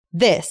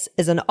This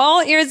is an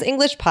All Ears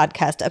English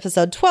podcast,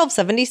 episode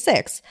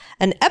 1276,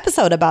 an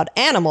episode about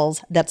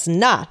animals that's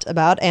not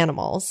about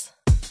animals.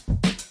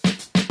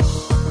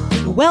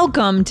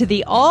 Welcome to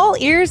the All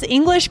Ears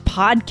English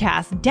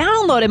podcast,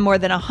 downloaded more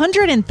than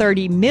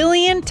 130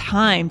 million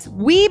times.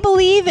 We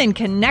believe in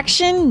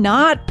connection,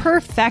 not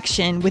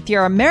perfection, with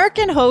your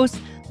American hosts,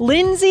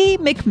 Lindsay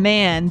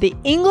McMahon, the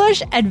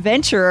English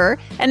adventurer,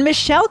 and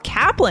Michelle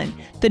Kaplan,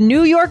 the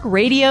New York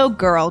radio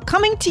girl,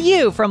 coming to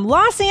you from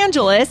Los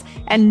Angeles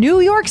and New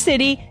York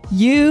City,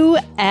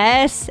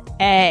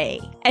 USA.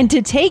 And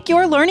to take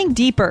your learning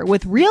deeper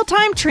with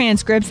real-time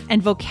transcripts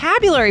and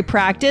vocabulary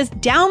practice,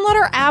 download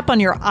our app on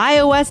your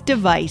iOS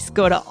device.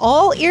 Go to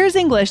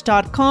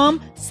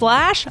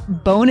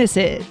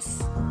allearsenglish.com/bonuses.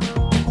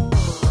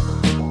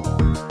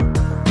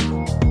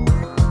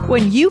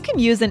 When you can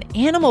use an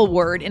animal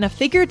word in a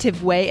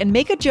figurative way and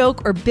make a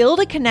joke or build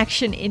a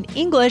connection in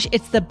English,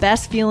 it's the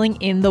best feeling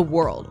in the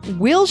world.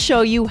 We'll show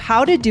you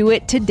how to do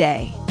it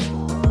today.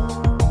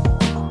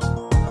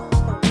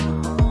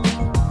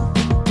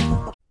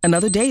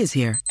 Another day is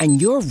here,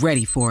 and you're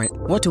ready for it.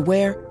 What to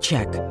wear?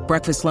 Check.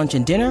 Breakfast, lunch,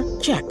 and dinner?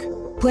 Check.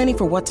 Planning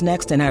for what's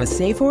next and how to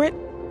save for it?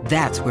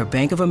 That's where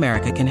Bank of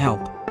America can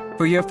help.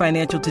 For your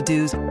financial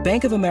to-dos,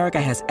 Bank of America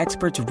has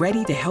experts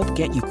ready to help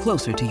get you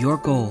closer to your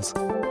goals.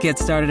 Get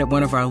started at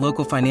one of our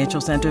local financial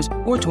centers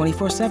or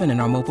 24/7 in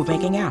our mobile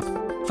banking app.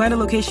 Find a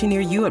location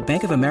near you at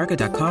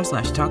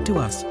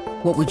bankofamerica.com/talktous.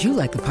 What would you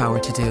like the power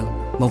to do?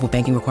 Mobile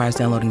banking requires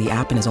downloading the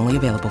app and is only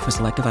available for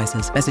select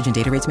devices. Message and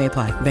data rates may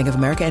apply. Bank of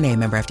America N.A.,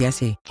 member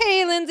FDIC.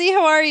 Hey, Lindsay,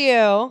 how are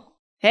you?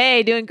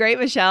 Hey, doing great,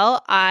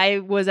 Michelle.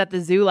 I was at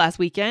the zoo last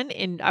weekend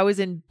and I was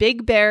in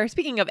Big Bear.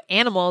 Speaking of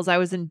animals, I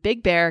was in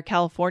Big Bear,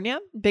 California,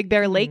 Big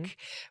Bear Lake,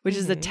 which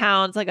is a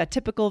town. It's like a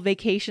typical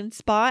vacation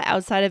spot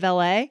outside of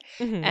LA.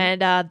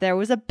 And there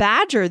was a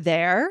badger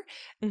there.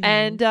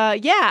 And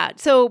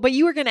but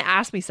you were going to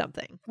ask me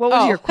something. What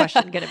was your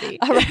question going to be?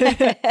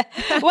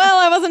 Well,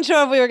 I wasn't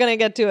sure if we were going to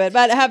get to it,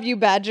 but have you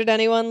badgered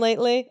anyone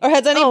lately? Or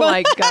has anyone? Oh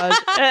my gosh.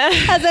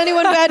 Has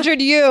anyone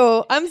badgered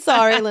you? I'm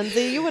sorry,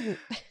 Lindsay. You wouldn't.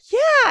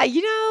 Yeah,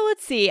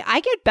 let's see. I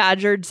get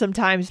badgered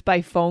sometimes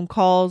by phone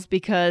calls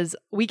because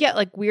we get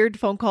like weird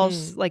phone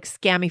calls, like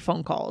scammy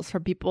phone calls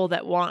from people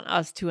that want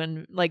us to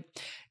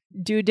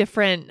do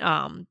different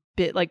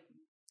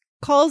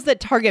calls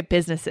that target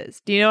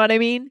businesses. Do you know what I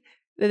mean?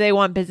 That they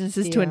want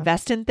businesses to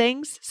invest in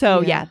things.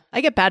 So yeah, I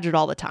get badgered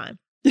all the time.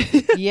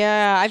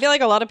 Yeah, I feel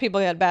like a lot of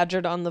people get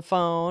badgered on the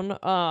phone.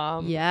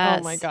 Yes.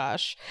 Oh my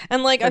gosh.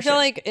 And I feel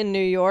like in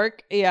New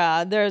York,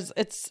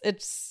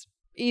 it's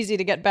easy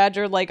to get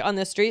badgered on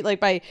the street,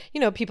 by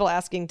people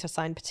asking to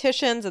sign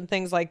petitions and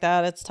things like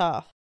that. It's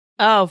tough.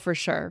 Oh, for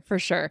sure.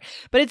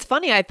 But it's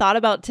funny. I thought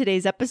about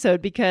today's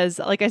episode because,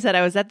 like I said,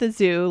 I was at the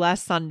zoo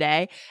last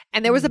Sunday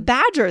and there was a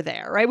badger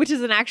there, right? Which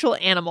is an actual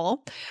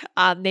animal.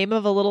 Name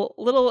of a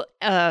little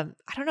I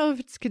don't know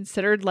if it's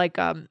considered like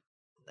a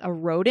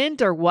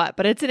rodent or what,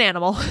 but it's an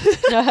animal.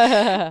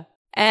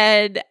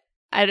 And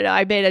I don't know,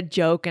 I made a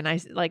joke and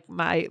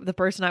the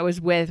person I was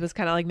with was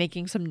kind of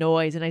making some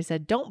noise and I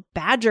said, don't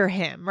badger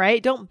him,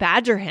 right? Don't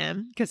badger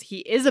him because he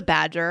is a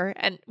badger.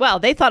 And well,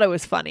 they thought it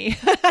was funny.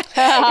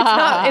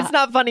 It's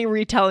not funny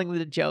retelling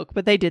the joke,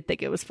 but they did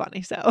think it was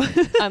funny. So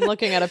I'm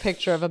looking at a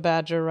picture of a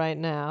badger right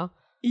now.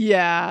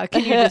 Yeah.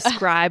 Can you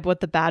describe what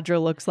the badger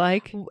looks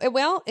like?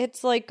 Well,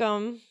 it's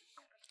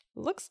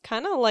looks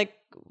kind of like,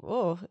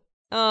 almost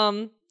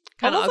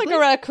like a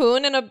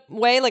raccoon in a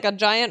way, like a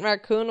giant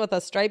raccoon with a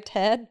striped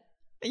head.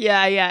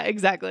 Yeah,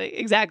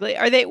 exactly.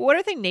 What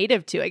are they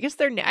native to? I guess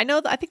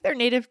I think they're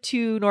native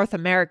to North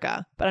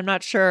America, but I'm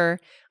not sure.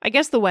 I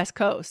guess the West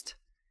Coast.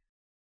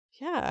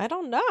 Yeah, I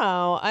don't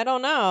know.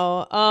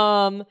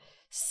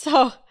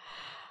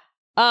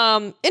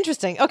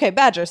 Interesting. Okay,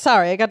 badger.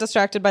 Sorry, I got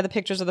distracted by the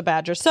pictures of the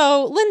badger.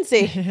 So,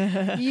 Lindsay,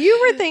 you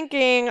were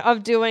thinking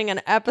of doing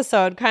an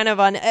episode kind of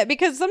on,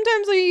 because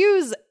sometimes we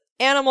use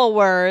animal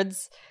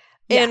words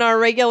in our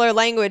regular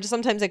language.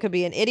 Sometimes it could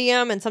be an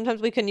idiom and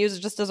sometimes we can use it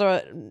just as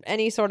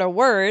any sort of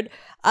word.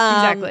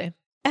 Exactly.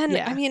 And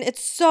I mean,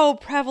 it's so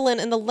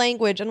prevalent in the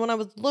language. And when I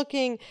was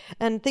looking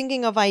and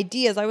thinking of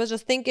ideas, I was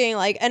just thinking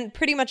and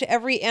pretty much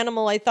every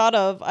animal I thought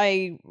of,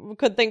 I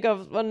could think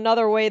of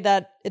another way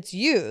that it's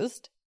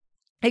used.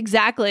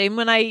 Exactly. And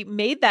when I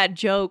made that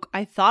joke,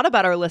 I thought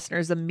about our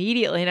listeners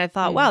immediately. And I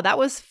thought, wow, that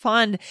was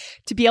fun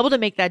to be able to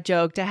make that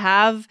joke, to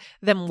have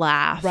them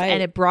laugh. Right.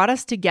 And it brought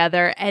us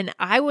together. And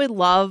I would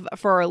love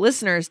for our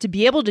listeners to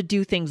be able to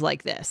do things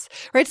like this,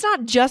 right? It's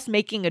not just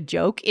making a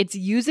joke. It's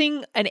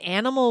using an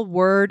animal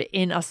word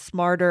in a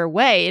smarter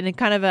way, in a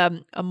kind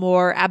of a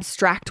more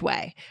abstract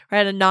way,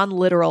 right? A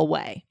non-literal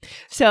way.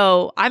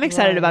 So I'm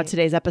excited about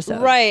today's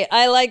episode. Right.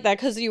 I like that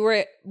because you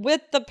were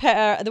with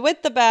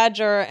the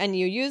badger and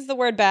you use the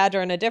word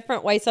badger in a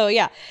different way. So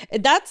yeah,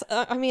 that's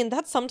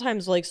that's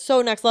sometimes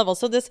so next level.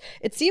 So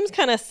it seems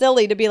kind of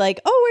silly to be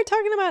we're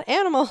talking about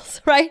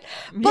animals, right?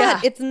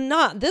 But it's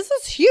not. This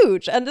is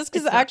huge, and this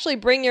could actually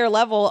bring your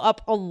level up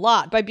a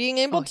lot by being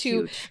able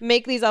to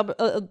make these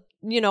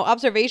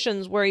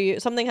observations where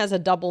something has a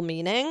double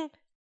meaning.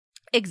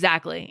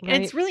 Exactly. Right.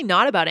 And it's really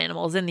not about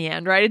animals in the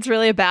end, right? It's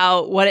really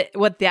about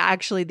what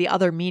the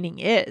other meaning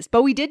is.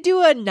 But we did do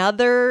we've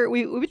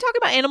been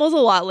talking about animals a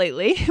lot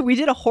lately. We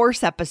did a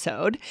horse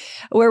episode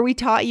where we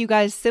taught you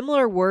guys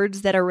similar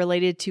words that are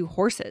related to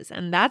horses.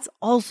 And that's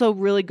also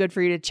really good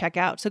for you to check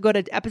out. So go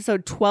to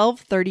episode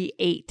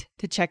 1238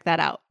 to check that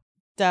out.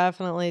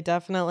 Definitely.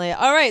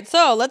 All right.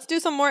 So let's do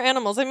some more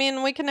animals.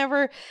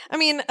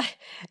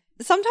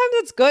 Sometimes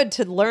it's good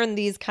to learn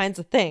these kinds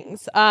of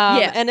things.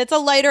 And it's a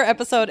lighter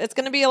episode. It's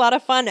going to be a lot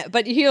of fun,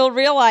 but you'll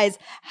realize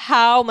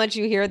how much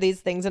you hear these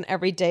things in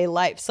everyday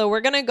life. So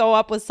we're going to go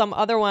up with some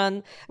other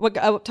one.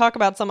 We'll talk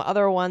about some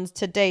other ones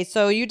today.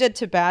 So you did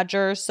to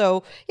badger.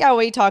 So yeah,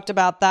 we talked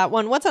about that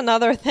one. What's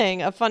another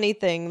thing, a funny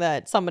thing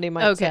that somebody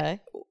might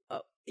say?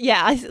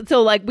 Yeah.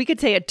 So like we could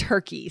say a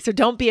turkey. So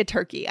don't be a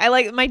turkey.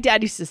 My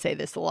dad used to say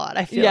this a lot.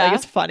 I feel like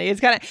it's funny.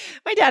 It's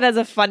my dad has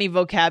a funny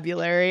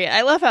vocabulary.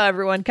 I love how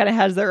everyone kind of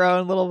has their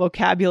own little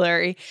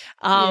vocabulary.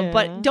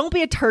 But don't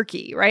be a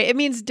turkey, right? It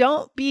means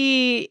don't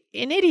be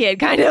an idiot,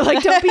 kind of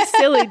like don't be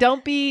silly.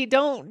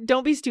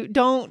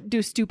 Don't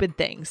do stupid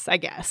things, I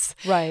guess.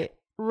 Right.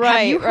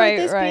 Have you heard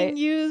this being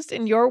used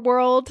in your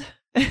world?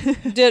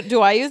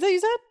 Do I use it, you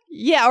said?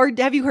 Yeah, or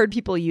have you heard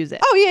people use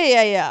it? Oh,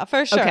 yeah,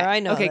 for sure. Okay.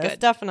 I know this. Good.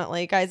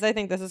 Definitely. Guys, I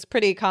think this is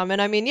pretty common.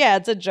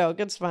 It's a joke.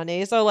 It's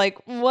funny. So,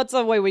 what's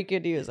a way we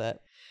could use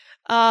it?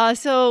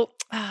 Michelle,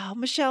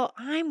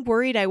 I'm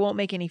worried I won't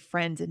make any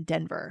friends in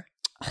Denver.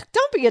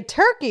 Don't be a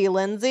turkey,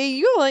 Lindsay.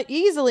 You will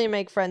easily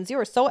make friends. You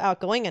are so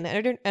outgoing and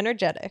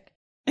energetic.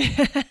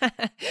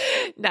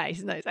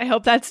 Nice. I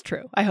hope that's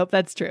true. I'll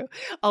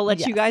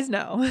let you guys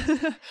know.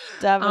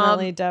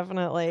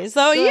 Definitely.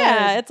 So,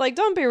 good. it's like,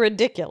 don't be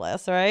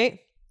ridiculous, right?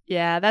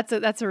 Yeah,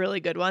 that's a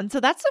really good one. So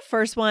that's the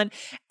first one.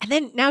 And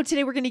then now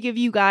today we're going to give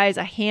you guys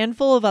a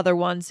handful of other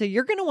ones. So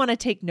you're going to want to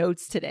take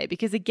notes today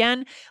because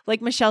again,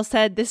 like Michelle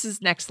said, this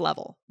is next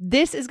level.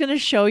 This is going to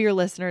show your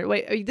listener,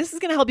 this is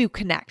going to help you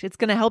connect. It's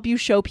going to help you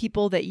show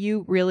people that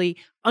you really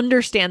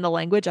understand the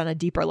language on a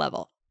deeper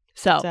level.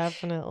 So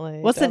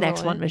definitely. What's the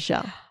next one,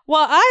 Michelle?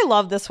 Well, I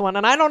love this one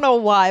and I don't know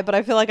why, but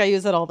I feel like I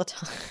use it all the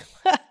time.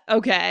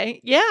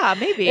 Okay. Yeah,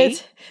 maybe.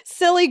 It's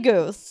silly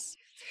goose.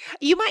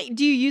 Do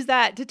you use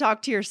that to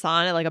talk to your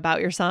son, like about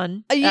your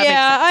son?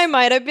 Yeah, I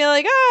might. I'd be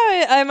like,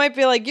 I might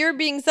be like, you're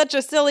being such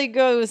a silly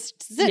goose.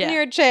 Sit in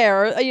your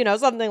chair, or,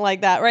 something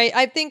like that, right?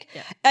 I think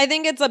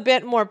it's a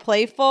bit more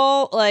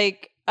playful. I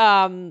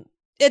think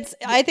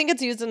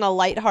it's used in a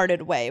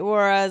lighthearted way,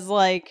 whereas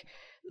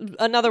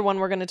another one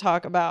we're going to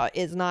talk about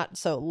is not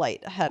so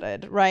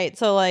lightheaded, right?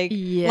 So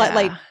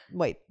lightheaded?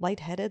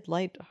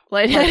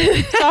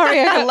 Sorry,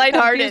 I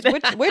lighthearted.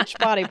 Which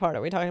body part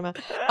are we talking about?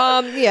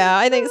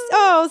 I think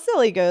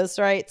silly goose,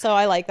 right? So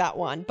I like that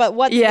one. But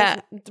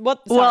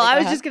I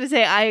was just going to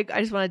say I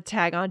just want to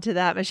tag on to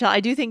that, Michelle.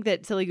 I do think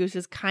that silly goose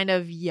is kind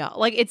of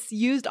it's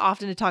used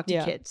often to talk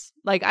to kids.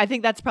 I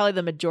think that's probably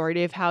the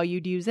majority of how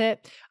you'd use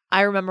it.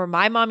 I remember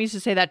my mom used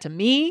to say that to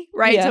me,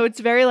 right? Yeah. So it's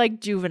very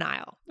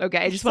juvenile. Okay.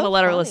 I just want to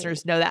let our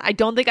listeners know that. I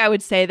don't think I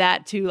would say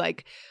that to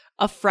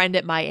a friend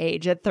at my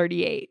age at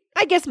 38.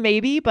 I guess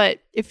maybe, but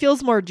it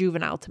feels more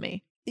juvenile to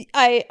me.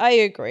 I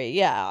agree.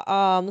 Yeah.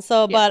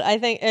 But I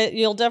think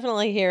you'll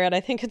definitely hear it.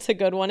 I think it's a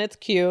good one. It's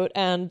cute.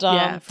 And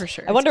for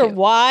sure. I wonder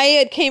why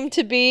it came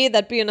to be.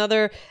 That'd be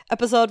another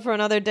episode for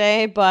another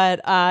day.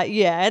 But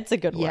it's a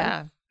good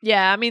one.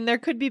 Yeah, I mean, there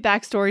could be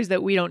backstories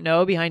that we don't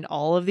know behind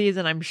all of these,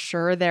 and I'm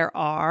sure there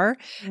are.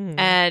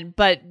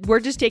 But we're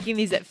just taking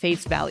these at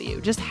face value,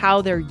 just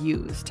how they're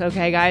used.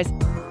 Okay, guys?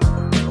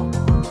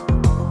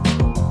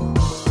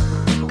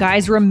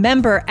 Guys,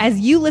 remember, as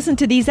you listen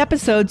to these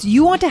episodes,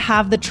 you want to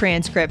have the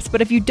transcripts.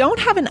 But if you don't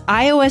have an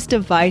iOS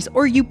device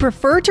or you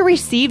prefer to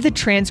receive the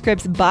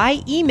transcripts by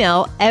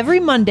email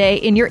every Monday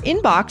in your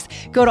inbox,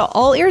 go to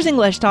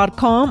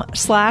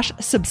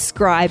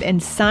allearsenglish.com/subscribe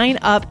and sign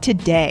up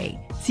today.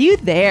 See you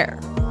there.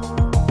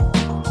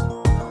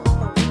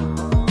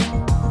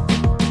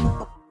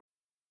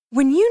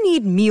 When you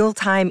need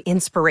mealtime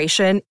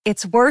inspiration,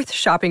 it's worth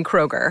shopping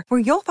Kroger, where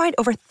you'll find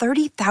over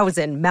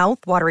 30,000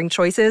 mouth-watering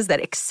choices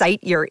that excite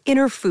your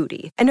inner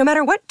foodie. And no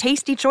matter what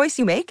tasty choice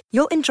you make,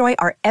 you'll enjoy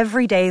our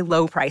everyday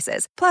low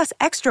prices, plus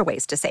extra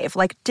ways to save,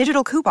 like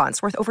digital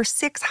coupons worth over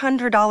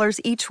 $600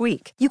 each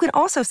week. You can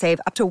also save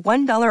up to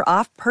 $1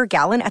 off per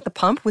gallon at the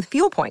pump with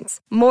fuel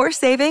points. More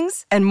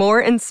savings and more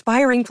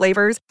inspiring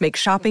flavors make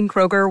shopping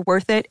Kroger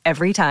worth it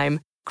every time.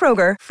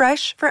 Kroger,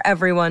 fresh for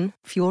everyone.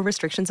 Fuel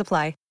restrictions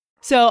apply.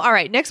 So, all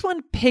right, next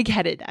one,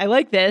 pig-headed. I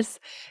like this.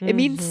 It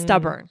means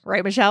stubborn,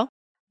 right, Michelle?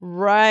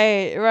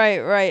 Right.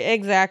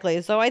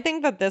 Exactly. So I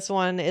think that this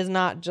one is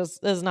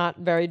not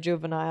very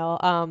juvenile.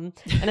 And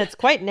it's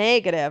quite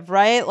negative,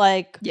 right?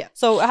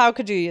 So how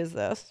could you use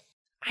this?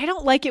 I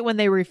don't like it when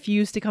they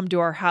refuse to come to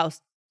our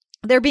house.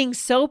 They're being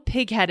so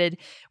pig-headed.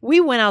 We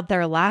went out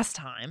there last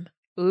time.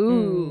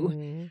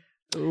 Ooh.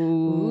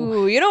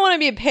 You don't want to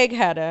be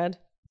pig-headed.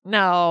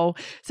 No.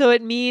 So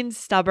it means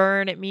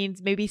stubborn. It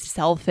means maybe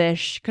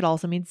selfish. Could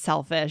also mean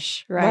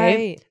selfish,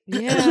 right?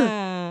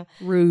 Yeah.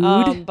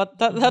 Rude. But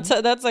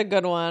that's a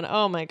good one.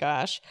 Oh my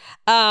gosh.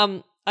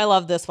 I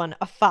love this one.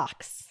 A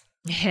fox.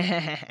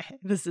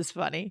 This is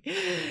funny.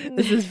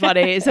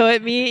 So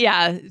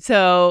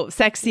so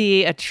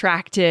sexy,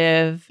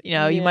 attractive,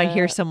 you might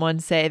hear someone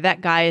say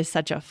that guy is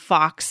such a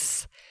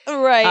fox.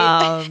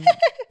 Right.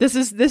 This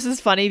is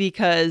funny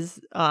because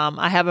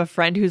I have a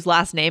friend whose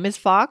last name is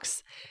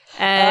Fox.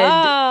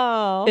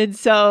 And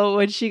so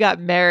when she got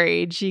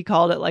married, she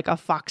called it like a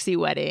foxy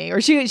wedding,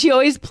 or she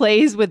always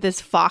plays with this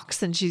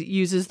fox and she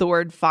uses the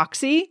word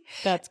foxy.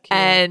 That's cute.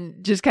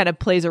 And just kind of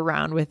plays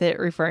around with it,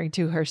 referring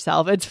to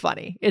herself. It's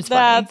funny.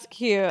 That's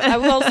cute.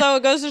 Well, so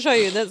it goes to show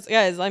you this,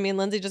 guys. I mean,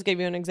 Lindsay just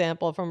gave you an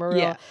example from a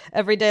real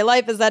everyday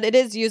life, is that it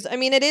is used. I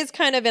mean, it is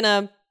kind of in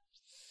a,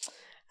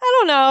 I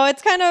don't know.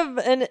 It's kind of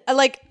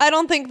I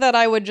don't think that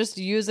I would just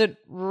use it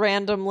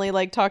randomly,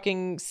 like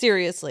talking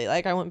seriously.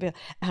 Like I wouldn't be,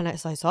 and I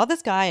saw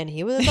this guy and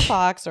he was a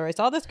fox, or I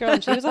saw this girl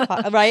and she was a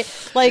fox,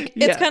 right? Like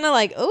it's kind of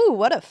like, ooh,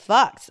 what a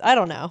fox. I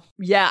don't know.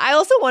 Yeah. I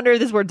also wonder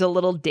if this word's a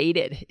little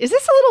dated. Is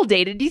this a little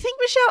dated? Do you think,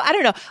 Michelle? I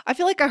don't know. I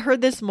feel like I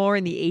heard this more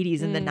in the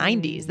 80s and the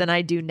 90s than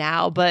I do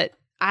now, but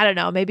I don't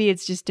know. Maybe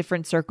it's just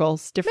different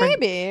circles.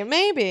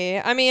 Maybe.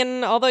 I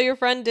mean, although your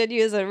friend did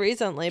use it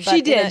recently, but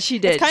she did.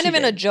 It's kind of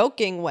in a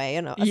joking way,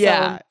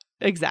 Yeah, so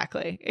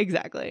exactly.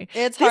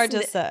 It's hard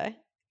to say.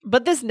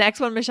 But this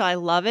next one, Michelle, I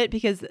love it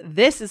because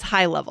this is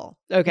high level.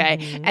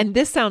 Okay, and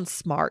this sounds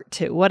smart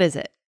too. What is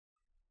it?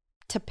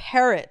 To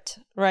parrot,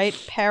 right?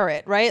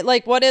 Parrot, right?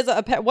 Like what does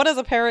a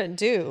parrot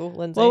do,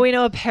 Lindsay? Well, we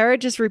know a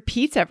parrot just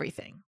repeats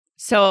everything.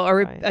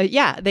 So,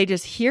 they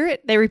just hear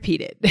it, they repeat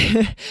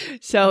it.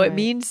 So it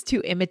means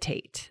to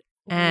imitate.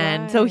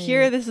 And so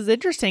here, this is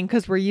interesting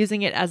because we're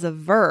using it as a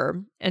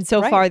verb. And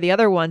so far, the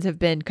other ones have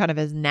been kind of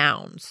as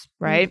nouns,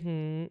 right?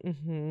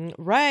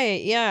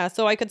 Right. Yeah.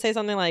 So I could say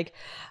something like,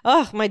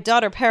 oh, my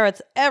daughter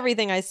parrots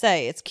everything I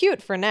say. It's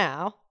cute for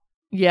now.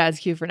 Yeah, it's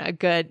cute for now.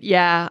 Good.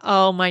 Yeah.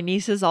 Oh, my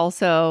niece is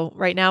also,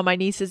 right now, my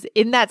niece is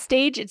in that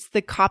stage. It's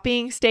the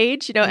copying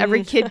stage.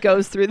 Every kid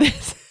goes through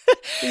this.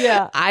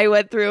 Yeah. I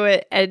went through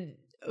it, and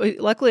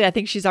luckily I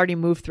think she's already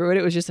moved through it.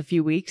 It was just a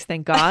few weeks,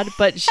 thank God.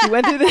 But she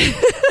went through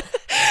this.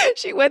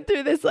 She went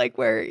through this, like,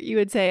 where you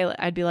would say,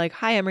 I'd be like,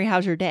 hi, Emery,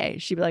 how's your day?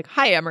 She'd be like,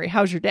 hi, Emery,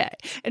 how's your day?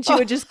 And she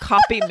would just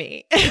copy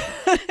me.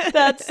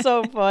 That's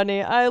so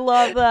funny. I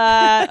love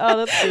that. Oh,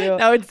 that's cute.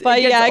 No, it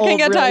can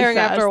get tiring really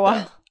after a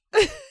while.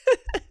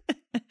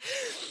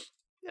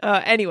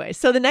 Anyway,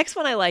 so the next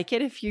one, I like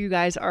it. If you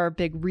guys are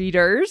big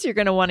readers, you're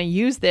going to want to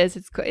use this.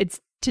 It's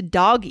to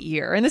dog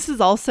ear, and this is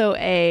also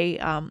a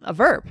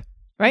verb,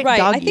 right?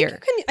 Dog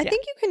ear. I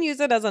think you can use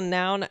it as a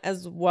noun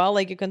as well.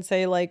 Like you can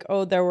say like,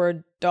 oh, there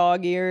were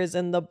dog ears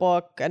in the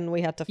book, and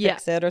we had to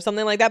fix it, or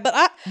something like that. But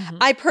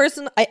I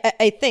personally,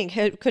 I think,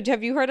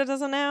 have you heard it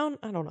as a noun?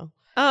 I don't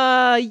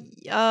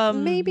know.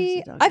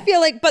 Maybe. I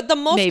feel like, but the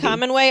most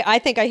common way I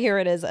think I hear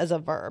it is as a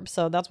verb.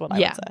 So that's what I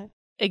would say.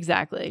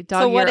 Exactly.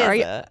 Dog so ear. What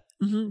is it?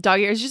 Dog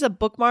ear is just a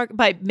bookmark.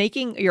 By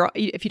making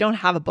if you don't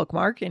have a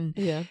bookmark and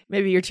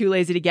maybe you're too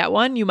lazy to get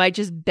one, you might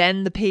just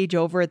bend the page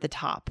over at the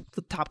top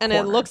and corner.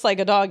 It looks like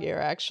a dog ear,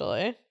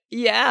 actually.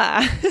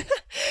 Yeah.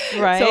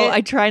 Right. So I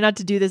try not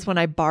to do this when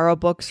I borrow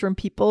books from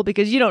people,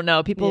 because you don't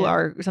know. People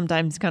are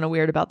sometimes kind of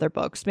weird about their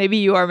books. Maybe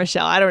you are,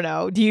 Michelle. I don't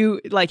know. Do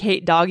you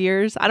hate dog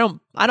ears? I don't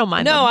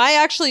mind. No, them. I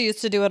actually used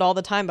to do it all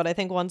the time, but I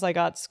think once I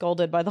got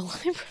scolded by the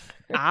library.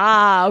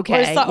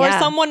 Okay. Or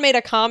someone made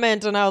a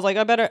comment and I was like,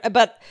 I better,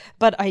 but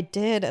I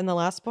did in the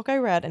last book I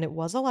read, and it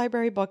was a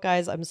library book,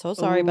 guys. I'm so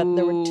sorry, but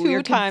there were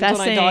two times when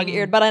I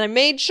dog-eared, but I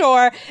made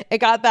sure it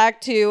got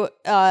back to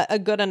a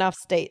good enough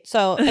state.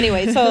 So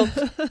anyway,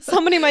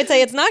 somebody might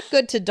say it's not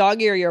good to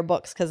dog-ear your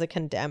books because it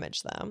can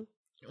damage them.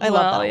 I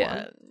love that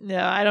one.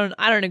 No, I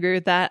don't agree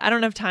with that. I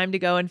don't have time to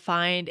go and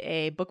find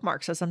a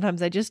bookmark, so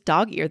sometimes I just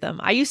dog ear them.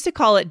 I used to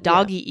call it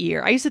doggy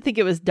ear. I used to think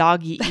it was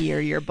doggy ear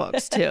your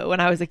books too when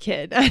I was a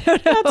kid. I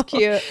don't know. That's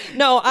cute.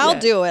 No, I'll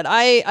do it.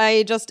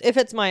 I just, if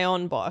it's my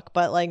own book,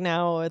 but like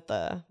now with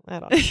I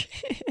don't know.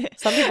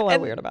 Some people are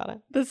weird about it.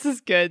 This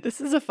is good. This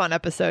is a fun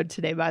episode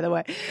today, by the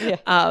way.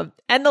 Yeah.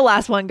 And the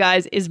last one,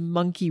 guys, is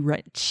monkey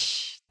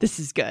wrench. This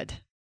is good.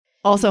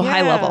 Also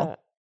high level.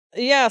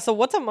 Yeah. So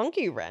what's a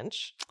monkey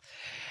wrench?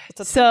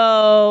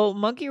 So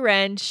monkey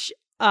wrench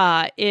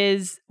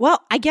is,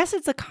 well, I guess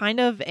it's a kind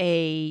of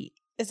a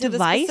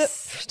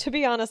device. To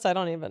be honest, I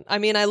don't even. I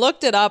mean, I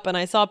looked it up and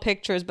I saw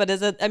pictures, but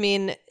is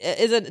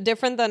it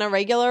different than a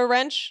regular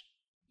wrench?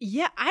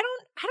 Yeah, I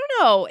don't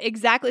know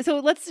exactly. So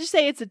let's just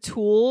say it's a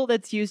tool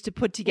that's used to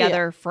put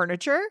together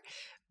furniture.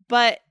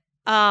 But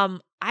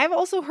I've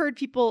also heard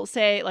people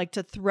say like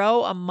to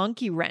throw a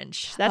monkey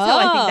wrench. That's how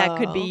I think that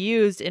could be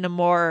used in a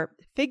more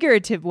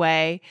figurative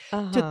way.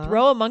 To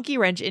throw a monkey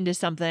wrench into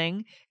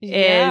something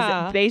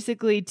is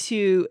basically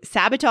to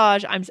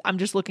sabotage. I'm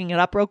just looking it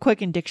up real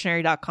quick in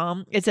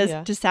dictionary.com. It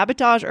says to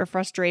sabotage or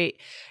frustrate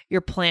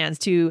your plans,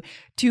 to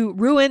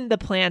ruin the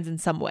plans in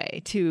some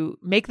way, to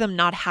make them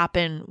not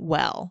happen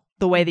well.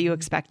 the way that you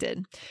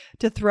expected,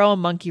 to throw a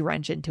monkey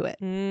wrench into it.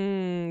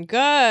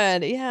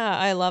 Good. Yeah,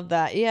 I love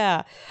that.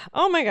 Yeah.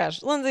 Oh my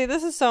gosh, Lindsay,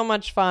 this is so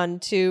much fun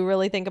to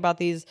really think about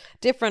these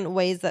different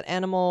ways that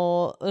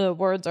animal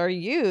words are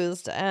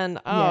used. And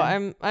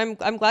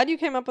I'm glad you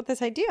came up with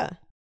this idea.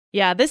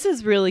 Yeah, this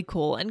is really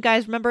cool. And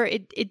guys, remember,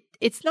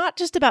 it's not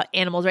just about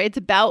animals, right? It's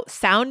about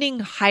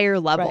sounding higher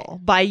level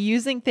by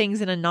using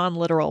things in a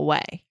non-literal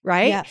way,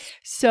 right? Yes.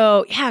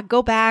 So yeah,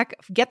 go back,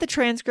 get the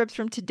transcripts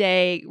from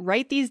today,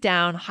 write these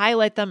down,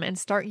 highlight them, and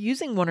start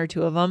using one or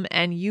two of them,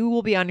 and you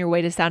will be on your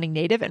way to sounding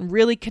native and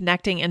really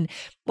connecting. And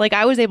like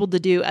I was able to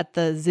do at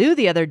the zoo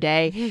the other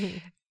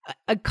day,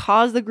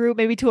 cause the group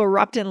maybe to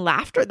erupt in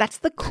laughter. That's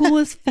the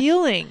coolest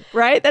feeling,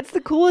 right? That's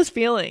the coolest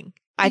feeling.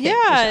 I think,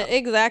 yeah, Michelle.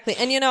 exactly.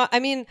 And I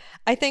mean,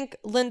 I think,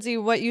 Lindsay,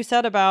 what you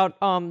said about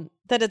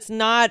that it's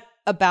not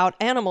about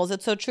animals,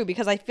 it's so true,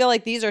 because I feel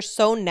like these are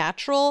so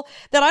natural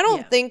that I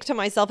don't think to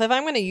myself, if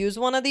I'm going to use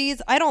one of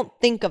these, I don't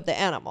think of the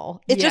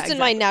animal. It's just in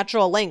my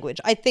natural language.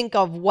 I think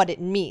of what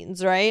it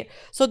means, right?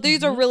 So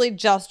these are really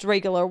just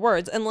regular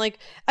words. And like,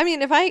 I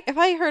mean, if I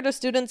heard a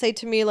student say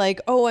to me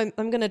like, oh, I'm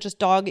going to just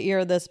dog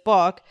ear this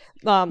book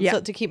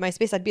so to keep my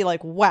space, I'd be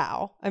like,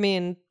 wow. I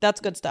mean,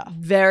 that's good stuff.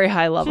 Very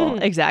high level.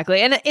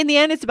 Exactly. And in the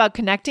end, it's about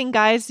connecting,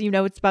 guys.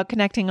 It's about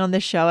connecting on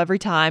this show every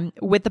time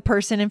with the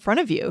person in front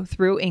of you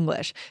through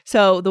English.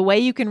 So the way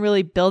you can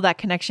really build that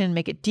connection and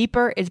make it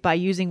deeper is by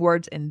using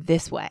words in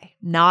this way,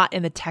 not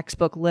in the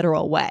textbook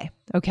literal way.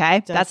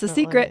 Okay? Definitely. That's the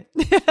secret.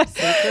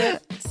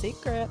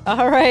 Secret.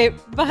 All right.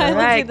 Bye, All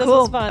right, Lindsay. This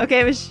cool. was fun.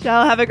 Okay,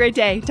 Michelle, have a great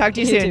day. Talk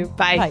to you soon. too.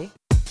 Bye.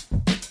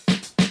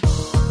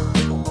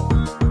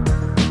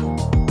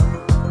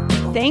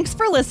 Thanks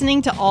for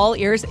listening to All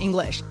Ears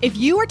English. If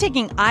you are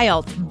taking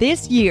IELTS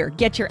this year,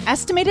 get your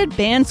estimated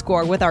band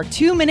score with our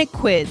 2-minute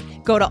quiz.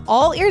 Go to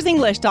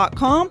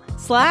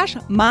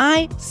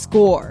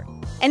allearsenglish.com/myscore.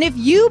 And if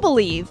you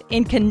believe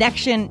in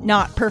connection,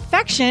 not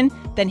perfection,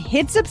 then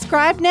hit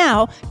subscribe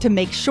now to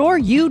make sure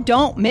you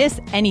don't miss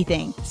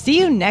anything. See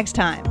you next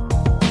time.